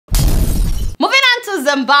to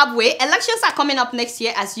Zimbabwe. Elections are coming up next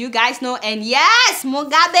year, as you guys know, and yes,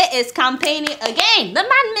 Mugabe is campaigning again. The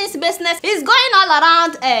man means business. He's going all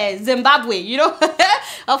around Zimbabwe, you know.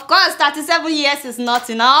 Of course, 37 years is not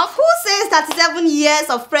enough. Who says 37 years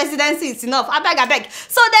of presidency is enough? I beg.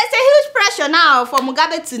 So there's a huge pressure now for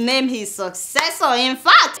Mugabe to name his successor. In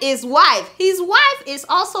fact, his wife is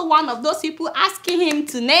also one of those people asking him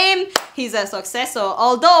to name his successor,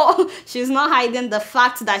 although she's not hiding the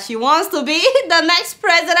fact that she wants to be the next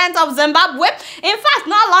president of Zimbabwe. In fact,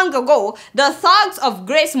 not long ago, the thugs of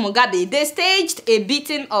Grace Mugabe, they staged a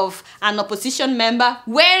beating of an opposition member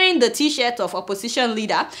wearing the t-shirt of opposition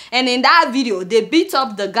leader, and in that video they beat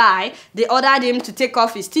up the guy. They ordered him to take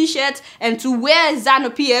off his t-shirt and to wear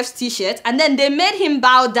ZANU-PF's t-shirt, and then they made him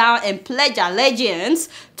bow down and pledge allegiance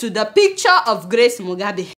to the picture of Grace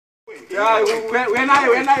Mugabe. Yeah, when I.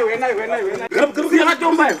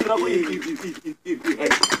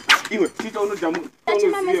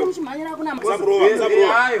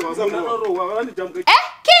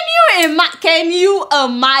 Can you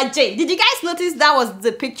imagine? Did you guys notice that was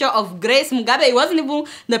the picture of Grace Mugabe? It wasn't even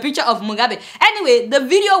the picture of Mugabe. Anyway, the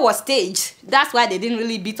video was staged. That's why they didn't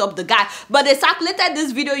really beat up the guy. But they circulated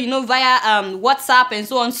this video, you know, via WhatsApp and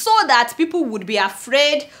so on, so that people would be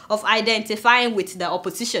afraid of identifying with the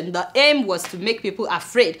opposition. The aim was to make people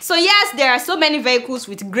afraid. So yes, there are so many vehicles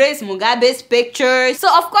with Grace Mugabe's pictures. So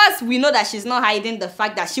of course, we know that she's not hiding the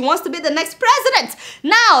fact that she wants to be the next president.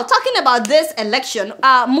 Now, talking about this election,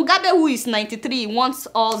 Mugabe, who is 93, wants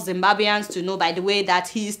all Zimbabweans to know, by the way, that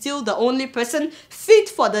he is still the only person fit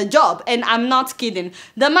for the job. And I'm not kidding.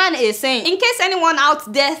 The man is saying, in case anyone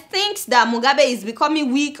out there thinks that Mugabe is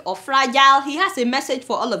becoming weak or fragile, he has a message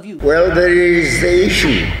for all of you. Well, there is the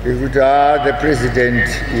issue. If the president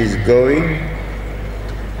is going,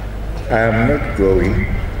 I'm not going.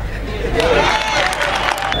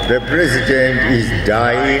 The president is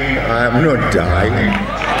dying, I'm not dying.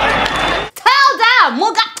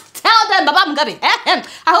 Tell them, Baba Mugabe.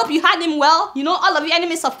 I hope you had him well. You know, all of you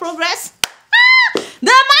enemies of progress. The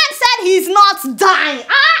man said he's not dying.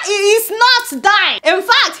 He is not dying. In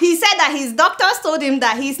fact, he said that his doctors told him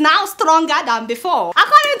that he's now stronger than before.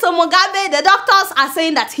 According to Mugabe, the doctors are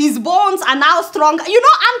saying that his bones are now stronger. You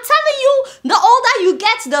know, I'm telling you, the older you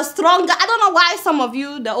get, the stronger. I don't know why some of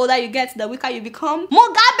you, the older you get, the weaker you become.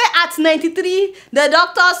 Mugabe at 93, the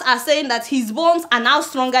doctors are saying that his bones are now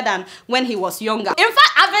stronger than when he was younger. In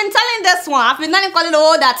fact, I've been telling this one, I've been telling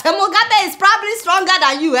all that Mugabe is probably stronger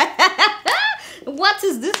than you. What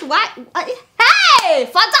is this? Why? Hey,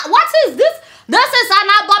 Father, what is this? This is an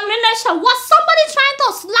abomination. Was somebody trying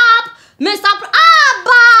to slap Mr.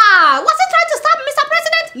 Abba? Was he trying to slap Mr.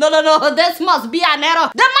 President? No, this must be an error.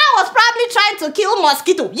 The man was probably trying to kill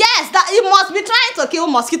mosquito. Yes, that he must be trying to kill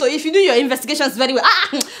mosquito. If you do your investigations very well,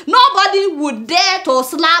 nobody would dare to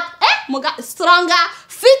slap Mugabe. Stronger,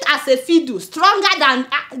 fit as a fiddle, stronger than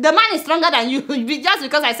the man is stronger than you. Just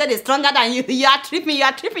because I said he's stronger than you, you are tripping. You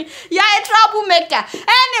are a troublemaker.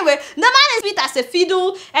 Anyway, the man is fit as a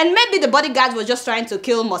fiddle, and maybe the bodyguard was just trying to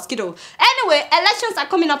kill mosquito. Anyway, elections are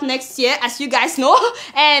coming up next year, as you guys know,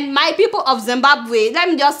 and my people of Zimbabwe, let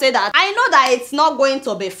me just say that I know that it's not going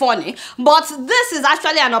to be funny, but this is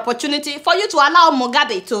actually an opportunity for you to allow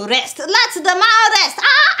Mugabe to rest. Let the man rest.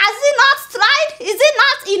 Has he not tried? Is it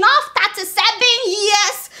not enough? 37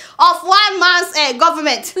 years of one man's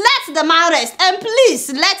government. Let the man rest, and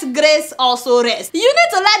please let Grace also rest. You need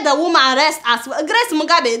to let the woman rest as well. Grace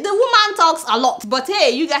Mugabe, the woman talks a lot, but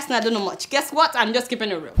hey, you guys don't know much. Guess what? I'm just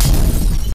keeping it real.